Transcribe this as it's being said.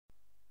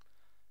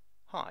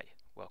Hi,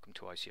 welcome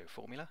to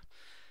ICOformula.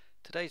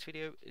 Today's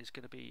video is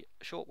going to be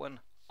a short one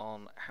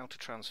on how to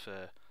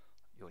transfer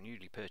your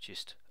newly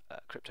purchased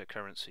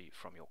cryptocurrency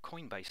from your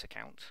Coinbase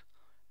account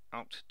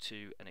out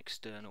to an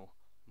external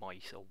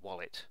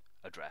MyEtherWallet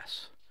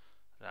address.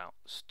 Now,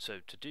 so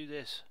to do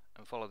this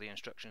and follow the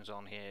instructions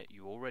on here,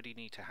 you already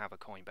need to have a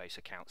Coinbase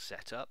account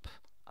set up.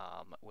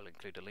 We'll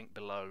include a link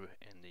below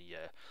in the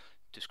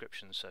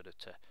description so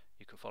that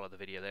you can follow the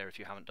video there if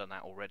you haven't done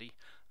that already,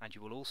 and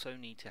you will also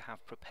need to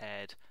have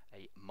prepared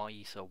a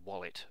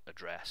MyEtherWallet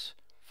address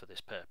for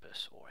this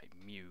purpose, or a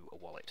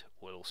MyEtherWallet.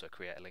 We'll also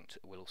create a link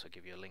we'll also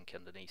give you a link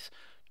underneath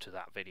to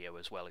that video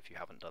as well if you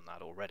haven't done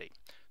that already.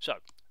 So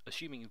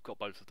assuming you've got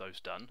both of those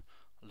done,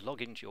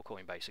 log into your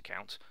Coinbase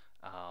account,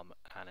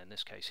 and in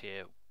this case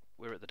here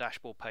we're at the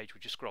dashboard page.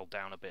 We just scrolled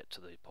down a bit to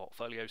the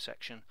portfolio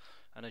section,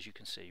 and as you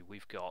can see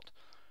we've got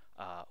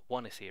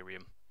one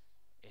Ethereum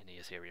in the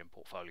Ethereum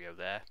portfolio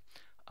there.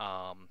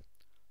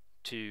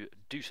 To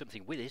do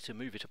something with it and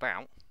move it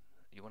about,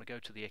 you want to go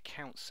to the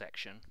accounts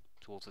section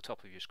towards the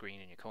top of your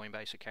screen in your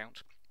Coinbase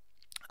account,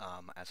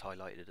 as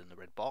highlighted in the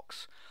red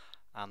box,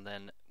 and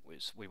then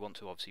we want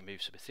to obviously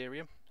move some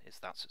Ethereum.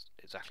 That's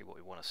exactly what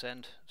we want to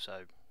send,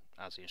 so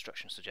as the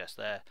instructions suggest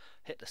there,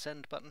 hit the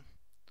send button,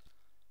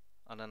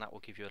 and then that will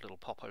give you a little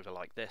pop over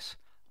like this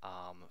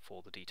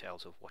for the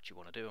details of what you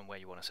want to do and where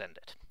you want to send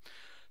it.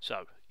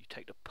 So you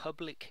take the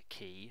public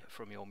key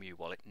from your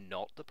MyEtherWallet,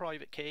 not the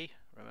private key,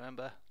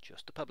 remember,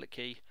 just the public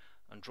key,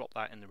 and drop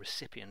that in the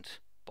recipient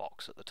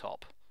box at the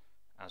top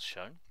as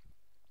shown.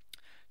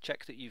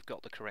 Check that you've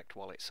got the correct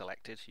wallet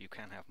selected. You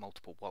can have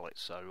multiple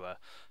wallets, so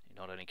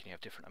not only can you have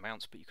different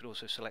amounts, but you could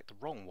also select the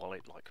wrong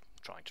wallet, like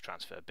trying to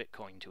transfer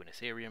Bitcoin to an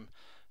Ethereum.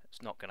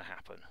 It's not going to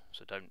happen,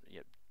 so don't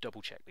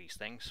double check these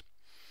things.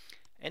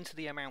 Enter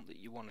the amount that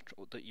you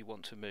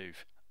want to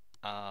move.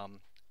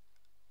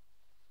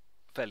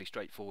 Fairly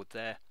straightforward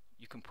there.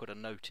 You can put a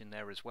note in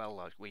there as well,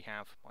 like we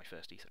have, my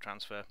first Ether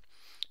transfer.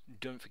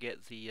 Don't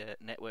forget the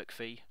network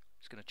fee.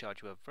 It's going to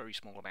charge you a very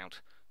small amount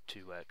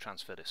to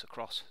transfer this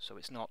across, so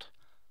it's not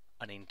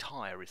an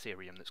entire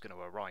Ethereum that's going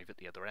to arrive at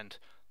the other end,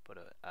 but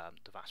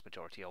the vast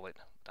majority of it,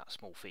 that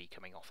small fee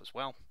coming off as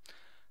well.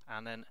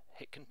 And then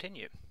hit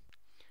continue.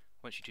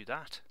 Once you do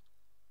that,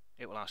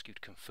 it will ask you to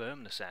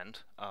confirm the send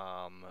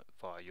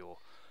via your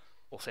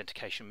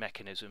authentication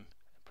mechanism,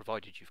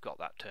 provided you've got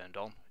that turned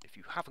on. If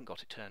you haven't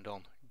got it turned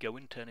on, go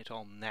and turn it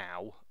on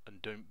now,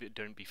 and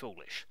don't be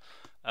foolish.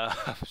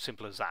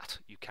 Simple as that.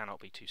 You cannot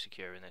be too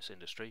secure in this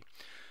industry.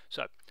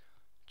 So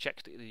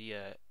check that the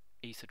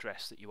Ether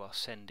address that you are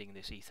sending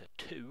this Ether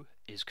to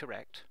is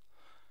correct.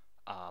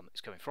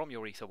 It's coming from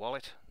your Ether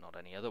wallet, not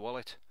any other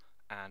wallet,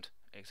 and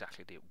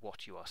exactly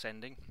what you are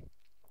sending.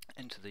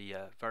 Enter the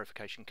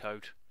verification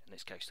code, in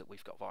this case that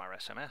we've got via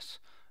SMS,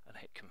 and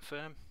hit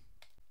confirm.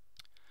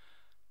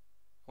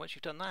 Once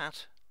you've done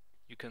that,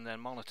 you can then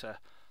monitor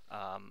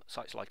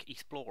sites like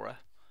Explorer,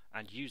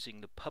 and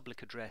using the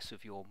public address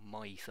of your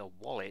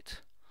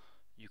MyEtherWallet,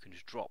 you can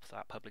just drop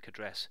that public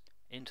address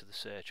into the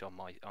search on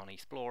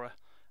Explorer,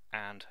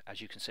 and as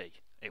you can see,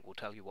 it will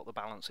tell you what the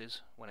balance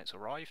is when it's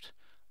arrived.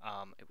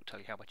 It will tell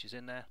you how much is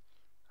in there,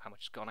 how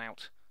much has gone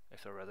out.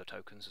 If there are other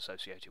tokens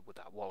associated with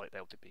that wallet,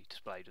 they'll be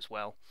displayed as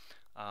well.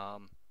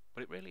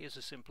 But it really is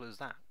as simple as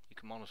that. You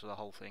can monitor the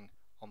whole thing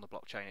on the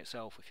blockchain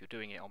itself. If you're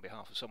doing it on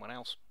behalf of someone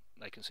else,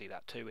 they can see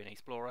that too in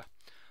Explorer.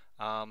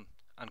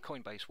 And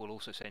Coinbase will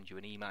also send you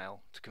an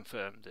email to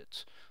confirm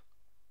that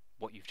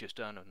what you've just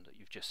done and that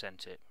you've just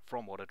sent it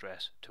from what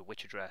address to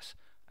which address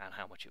and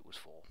how much it was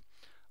for.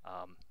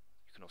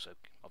 You can also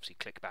obviously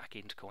click back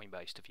into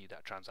Coinbase to view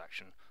that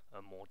transaction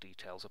and more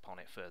details upon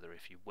it further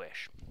if you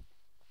wish.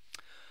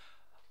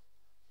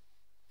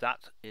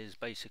 That is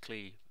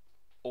basically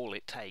all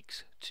it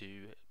takes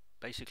to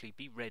basically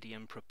be ready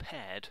and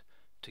prepared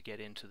to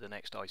get into the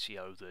next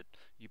ICO that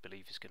you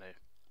believe is going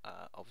to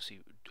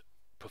obviously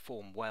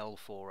perform well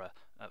for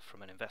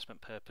from an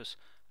investment purpose,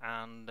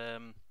 and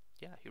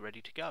yeah, you're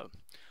ready to go.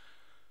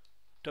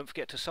 Don't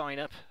forget to sign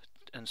up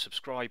and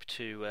subscribe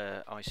to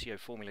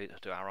ICOformula,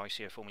 to our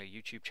ICOformula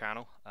YouTube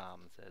channel.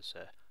 There's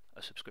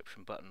a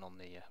subscription button on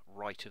the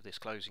right of this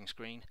closing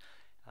screen.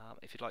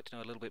 If you'd like to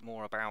know a little bit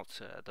more about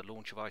the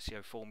launch of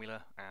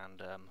ICOformula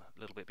and a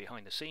little bit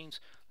behind the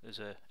scenes, there's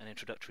an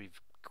introductory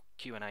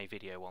Q&A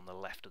video on the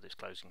left of this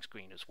closing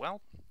screen as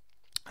well,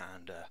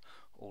 and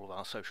all of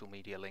our social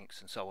media links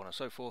and so on and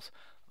so forth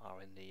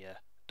are in the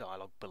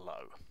dialogue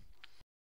below.